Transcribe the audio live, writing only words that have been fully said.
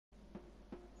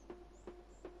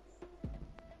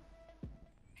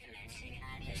Commencing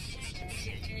Atlas system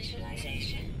suit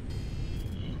initialization.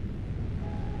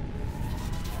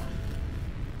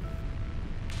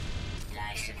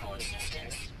 Life support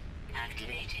systems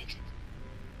activated.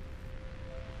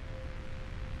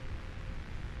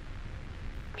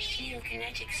 Shield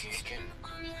kinetic system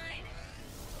online.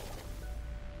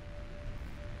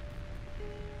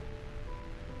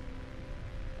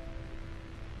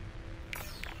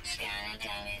 Scanner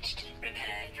damaged.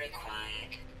 Repair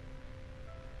required.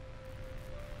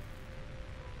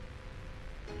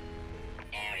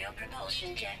 Aerial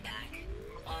propulsion jetpack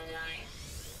online.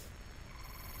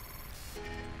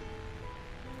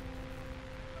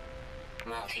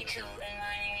 Multi-tool and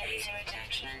mining laser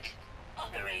attachment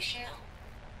operational.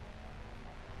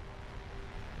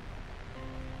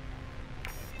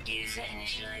 User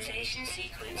initialization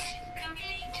sequence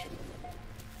complete.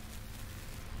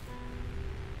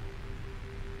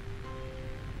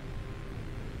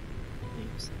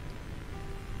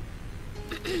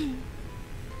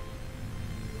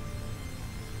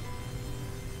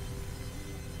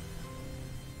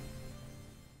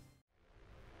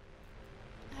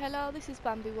 Hello, this is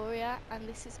Bambi Warrior, and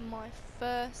this is my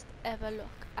first ever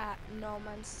look at No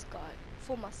Man's Sky,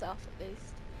 for myself at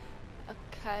least.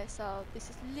 Okay, so this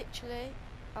is literally,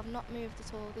 I've not moved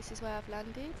at all, this is where I've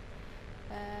landed.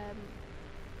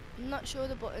 I'm not sure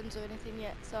the buttons or anything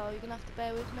yet, so you're going to have to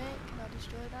bear with me. Can I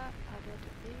destroy that? How do I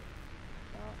do it?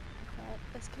 No, okay,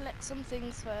 let's collect some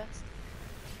things first.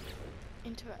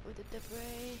 Interact with the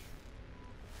debris.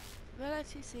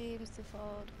 Reality seems to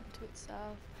fold onto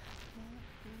itself.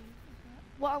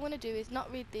 What I'm going to do is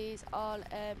not read these, I'll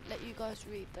let you guys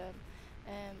read them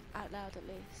out loud at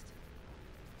least.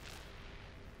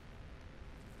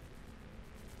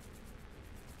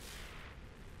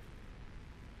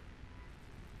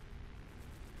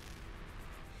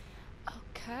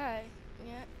 Okay,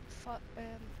 yeah,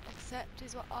 accept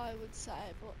is what I would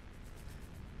say, but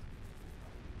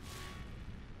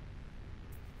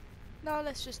no,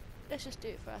 let's just do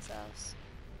it for ourselves.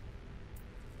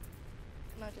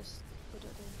 Can I just, what do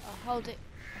I do? I'll hold it,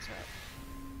 that's right.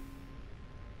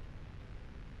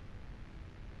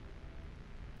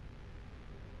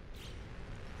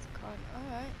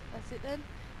 Alright, that's it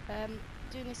then.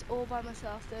 Doing this all by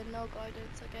myself then, no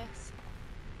guidance I guess.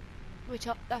 Which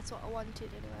that's what I wanted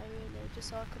anyway, really, just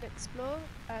so I could explore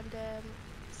and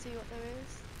see what there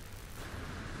is.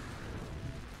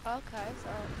 Okay, so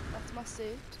that's my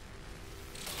suit.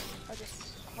 I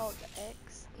just hold the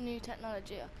X. New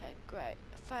technology, okay, great.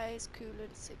 Phase,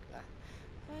 coolant, sigma.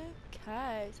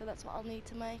 Okay, so that's what I'll need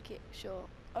to make it, sure.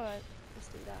 Alright, let's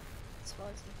do that. Let's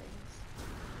find some things.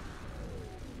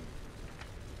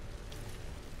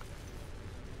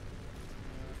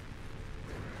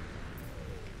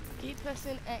 Keep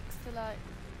pressing X to like,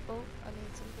 oh, I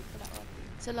need something for that one.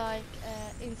 To like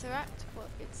interact, but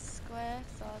it's square,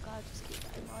 so I gotta just keep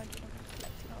that in mind when I'm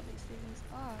collecting all these things.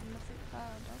 Ah, nothing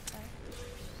found, okay.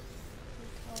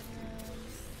 Plutonium,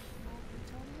 more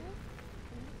plutonium.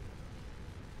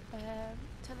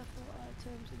 Teleport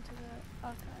items into the,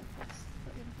 okay, press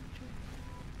the inventory.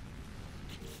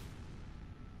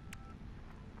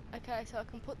 Okay, so I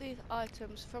can put these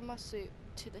items from my suit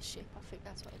to the ship, I think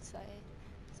that's what it's saying.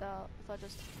 So if I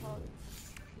just hold,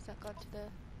 is that gone to the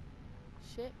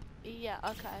ship? Yeah,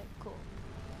 okay, cool.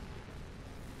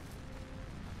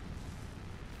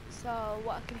 So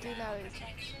what I can do now is,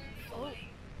 oh,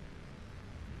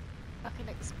 I can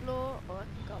explore or I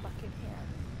can go back in here.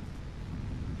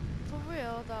 For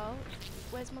real though,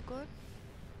 where's my gun?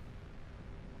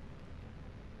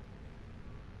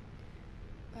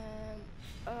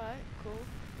 Alright, cool.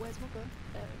 Where's my gun?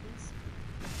 There it is.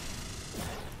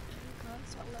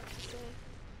 That's what I love to do.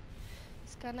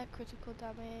 Scanner, critical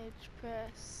damage,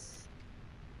 press.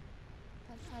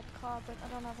 And add carbon. I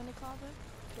don't have any carbon.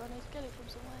 Do I need to get it from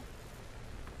somewhere?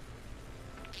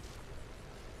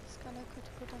 Scanner,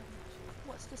 critical damage.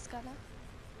 What's the scanner?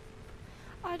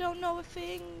 I don't know a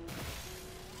thing.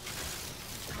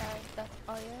 Okay, that's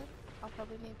iron. I'll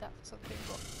probably need that for something,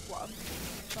 but what I'm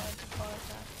trying to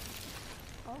find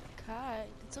out. Okay,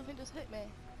 did something just hit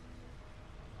me?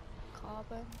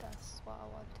 Carbon, that's what I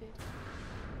wanted.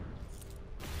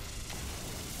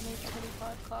 I need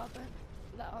 25 carbon.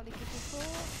 That only gives me 4.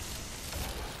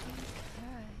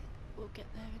 Okay, we'll get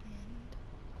there in the end.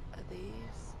 Are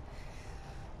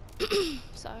these?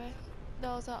 Sorry,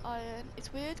 those are iron.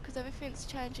 It's weird because everything's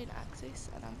changing axis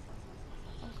and I'm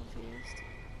confused.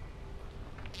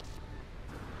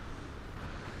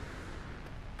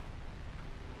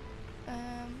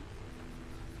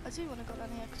 I do want to go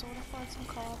down here because I want to find some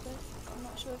carbon. I'm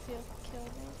not sure if he'll kill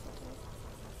me if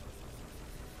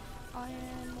I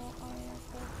iron, more iron,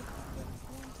 purple carbon,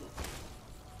 I want it.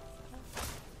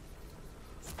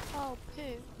 Oh,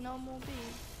 poo, no more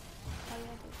bees. Oh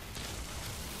yeah, I did.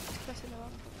 It's pressing the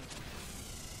wrong button.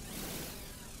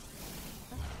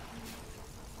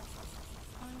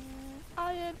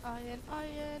 Iron, iron,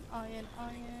 iron, iron,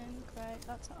 iron. Great,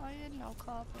 that's iron, no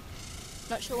carbon.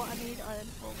 Not sure what I need iron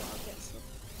for, but I'll get some.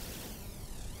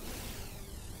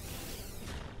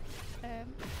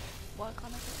 Why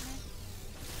can't I get it now?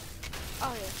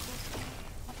 Oh yeah, of course I can.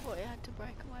 I thought it had to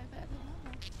break away better than that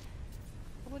one.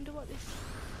 I wonder what this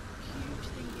huge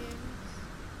thing is.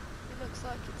 It looks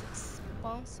like it's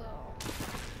expansive.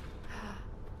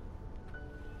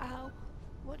 Ow.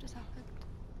 What just happened?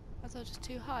 Was I just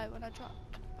too high when I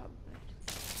dropped? Probably.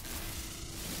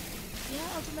 Yeah,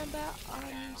 I remember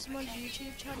on someone's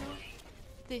YouTube channel,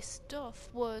 this stuff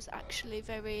was actually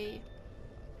very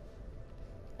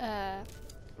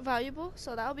valuable,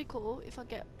 so that'll be cool if I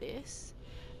get this.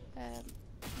 Let's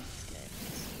get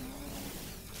this one.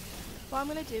 What I'm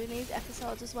going to do in these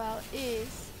episodes as well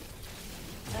is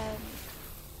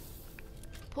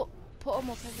put them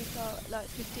up every like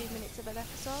 15 minutes of an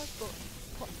episode, but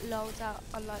put loads out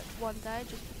on like one day,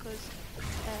 just because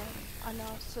I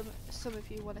know some of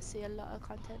you want to see a lot of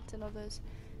content and others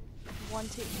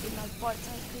want it in like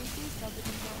bite-sized pieces, so they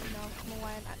can come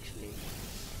away and actually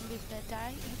live their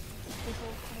day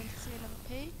before coming to see another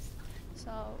piece.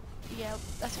 So yeah,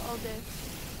 that's what I'll do.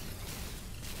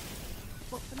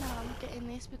 But for now I'm getting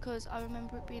this because I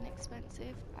remember it being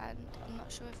expensive and I'm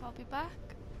not sure if I'll be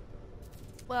back.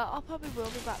 Well, I probably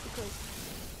will be back because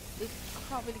I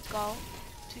can't really go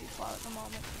too far at the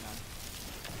moment, you know.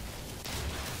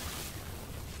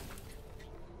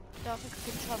 I don't think I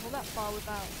can travel that far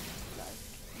without like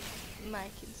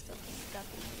making stuff and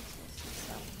gathering resources,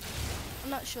 so I'm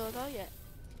not sure though yet.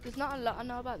 There's not a lot I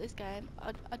know about this game.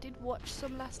 I did watch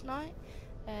some last night,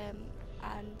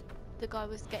 and the guy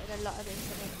was getting a lot of it,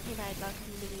 and he made like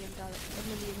 $1 million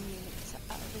units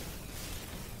out of it.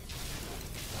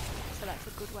 So that's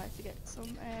a good way to get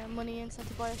some money in, so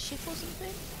to buy a ship or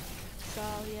something. So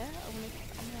yeah, I'm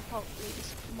gonna hopefully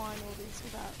just mine all this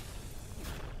without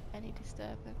any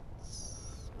disturbance.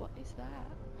 What is that?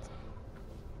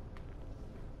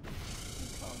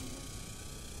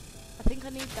 I think I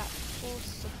need that for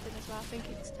something as well. I think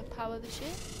it's to power the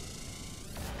ship.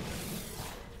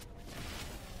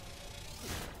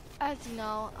 As you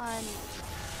know, I'm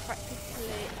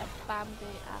practically a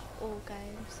Bambi at all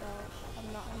games, so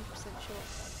I'm not 100% sure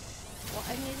what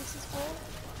any of this is for,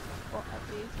 but I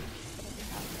do think it's going to be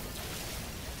helpful.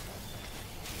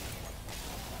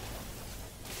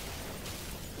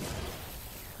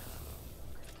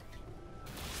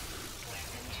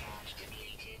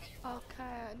 Okay,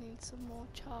 I need some more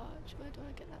charge. Where do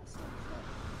I get that stuff from?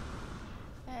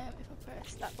 If I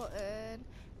press that button,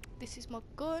 this is my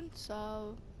gun,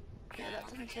 so yeah,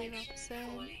 that's on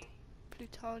 0%.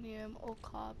 Plutonium or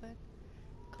carbon.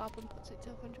 Carbon puts it to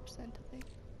 100%, I think.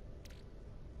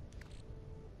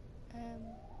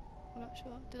 I'm not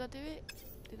sure. Did I do it?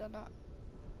 Did I not?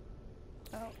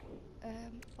 No.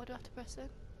 What do I have to press in?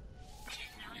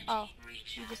 Oh,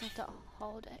 you just have to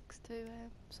hold X to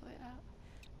sort it out.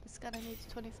 The scanner needs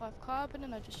 25 carbon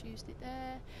and I just used it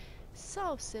there.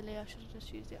 So silly, I should have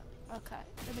just used it. Okay,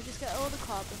 let me just get all the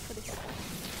carbon for this stuff,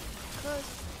 because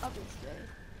obviously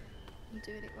I'm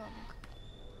doing it wrong.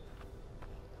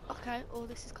 Okay, all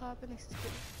this is carbon, this is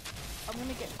good. I'm going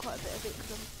to get quite a bit of it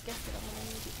because I'm guessing I'm going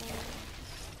to need it all.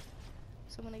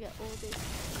 So I'm going to get all this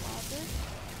carbon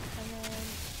and then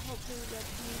hopefully we'll be able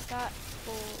to use that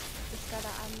for the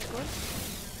scanner and the gun.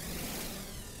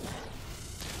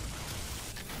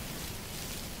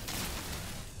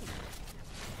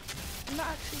 I'm not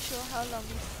actually sure how long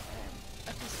this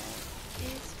episode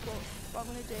is, but what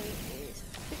I'm going to do is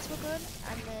fix my gun,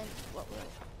 and then what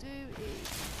we'll do is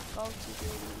go to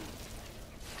the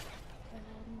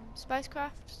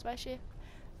spaceship,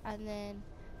 and then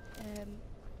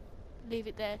leave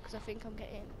it there because I think I'm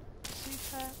getting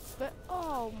super. But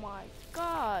oh my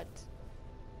god!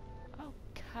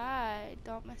 Okay,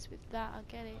 don't mess with that. I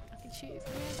get it. I can shoot it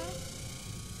from here though.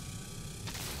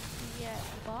 Yeah,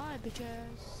 bye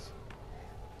bitches.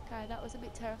 Okay, that was a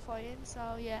bit terrifying.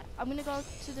 So yeah, I'm gonna go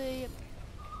to the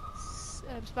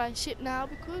spaceship now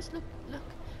because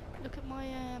look at my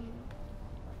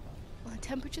my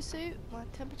temperature suit, my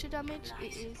temperature damage.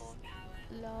 It is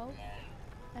low.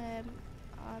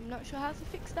 I'm not sure how to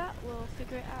fix that. We'll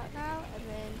figure it out now, and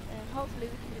then hopefully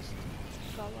we can just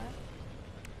go away.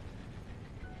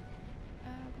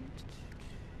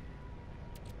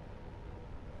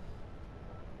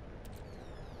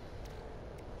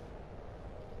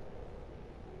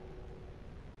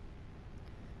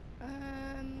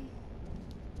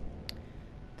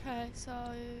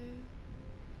 so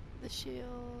the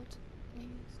shield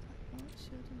needs that much,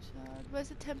 shield and shard. Where's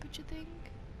the temperature thing?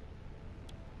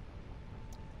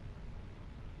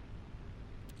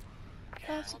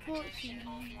 Life support.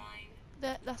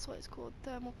 That's what it's called,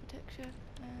 thermal protection.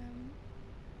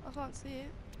 I can't see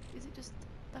it. Is it just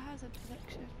the hazard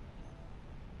protection?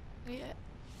 Yeah.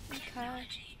 Okay.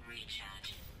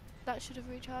 That should have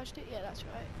recharged it. Yeah, that's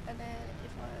right. And then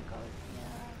if I go,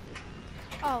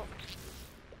 yeah. Oh,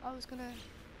 I was gonna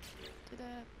do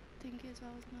the thingy as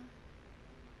well, wasn't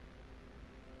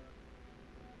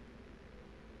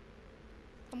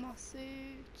I? On my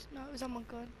suit. No, it was on my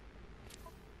gun.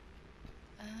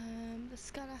 The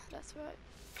scanner. That's right.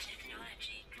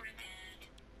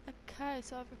 Okay,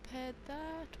 so I've repaired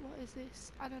that. What is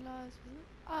this? Analyze.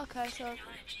 Oh, okay, so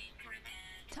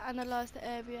to analyze the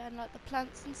area and like the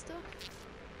plants and stuff.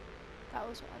 That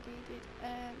was what I needed.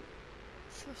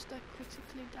 Thruster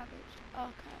critically damaged.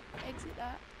 Okay, exit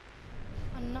that.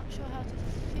 I'm not sure how to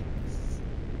fix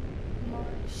my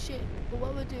ship, but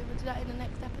what we'll do that in the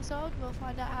next episode. We'll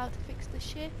find out how to fix the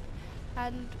ship,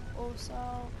 and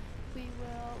also we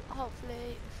will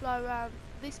hopefully fly around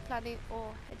this planet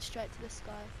or head straight to the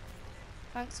sky.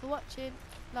 Thanks for watching.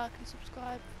 Like and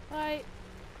subscribe. Bye.